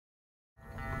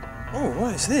Oh,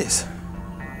 what is this?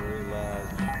 Very large.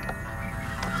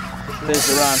 There's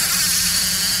the run.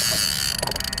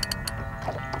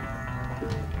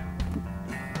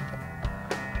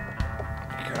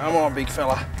 Come on, big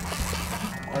fella.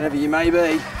 Whatever you may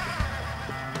be.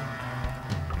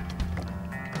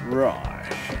 Right.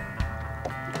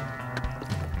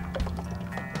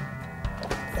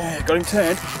 Yeah, got him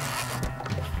turned.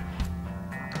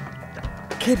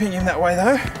 Keeping him that way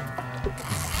though.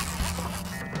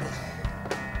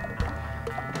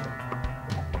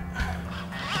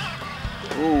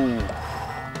 Ooh.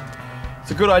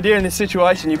 It's a good idea in this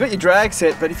situation. You've got your drag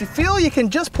set, but if you feel you can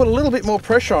just put a little bit more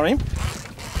pressure on him,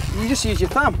 you just use your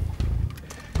thumb.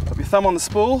 Put your thumb on the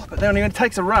spool, but then when he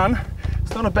takes a run,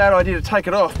 it's not a bad idea to take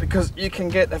it off because you can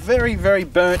get a very, very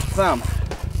burnt thumb,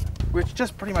 which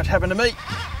just pretty much happened to me.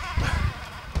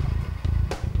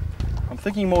 I'm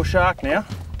thinking more shark now,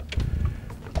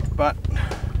 but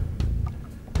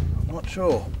I'm not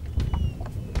sure.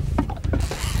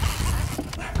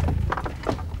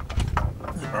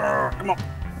 Come on.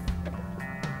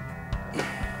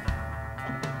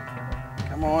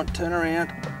 Come on, turn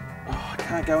around. Oh, I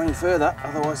can't go any further,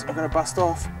 otherwise I'm going to bust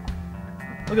off.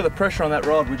 Look at the pressure on that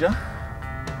rod, would you?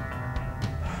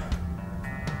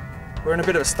 We're in a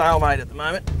bit of a stalemate at the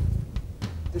moment.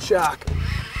 The shark.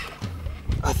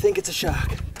 I think it's a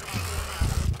shark.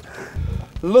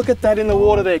 Look at that in the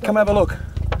water there. Come have a look.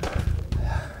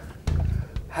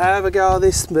 Have a go at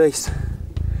this beast.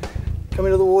 Come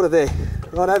into the water there.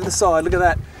 Right over the side, look at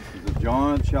that. It's a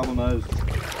giant shovel nose.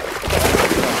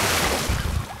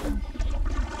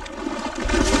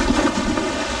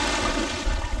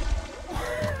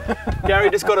 Gary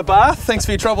just got a bath. Thanks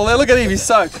for your trouble there. Look at him, he's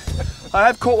soaked. I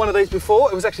have caught one of these before.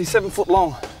 It was actually 7 foot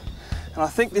long. And I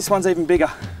think this one's even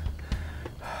bigger.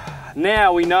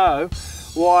 Now we know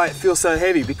why it feels so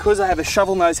heavy. Because they have a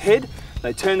shovel nose head,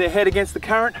 they turn their head against the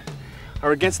current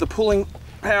or against the pulling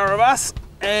power of us,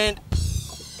 and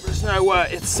there's no way.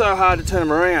 It's so hard to turn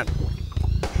them around.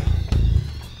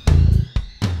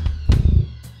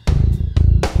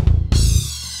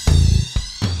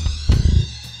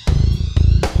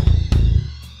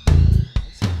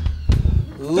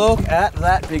 Look at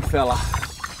that big fella.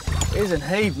 Isn't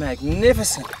he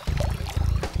magnificent?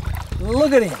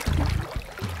 Look at him.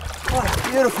 What a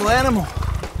beautiful animal.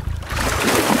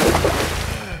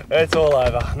 It's all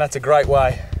over, and that's a great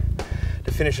way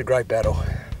to finish a great battle.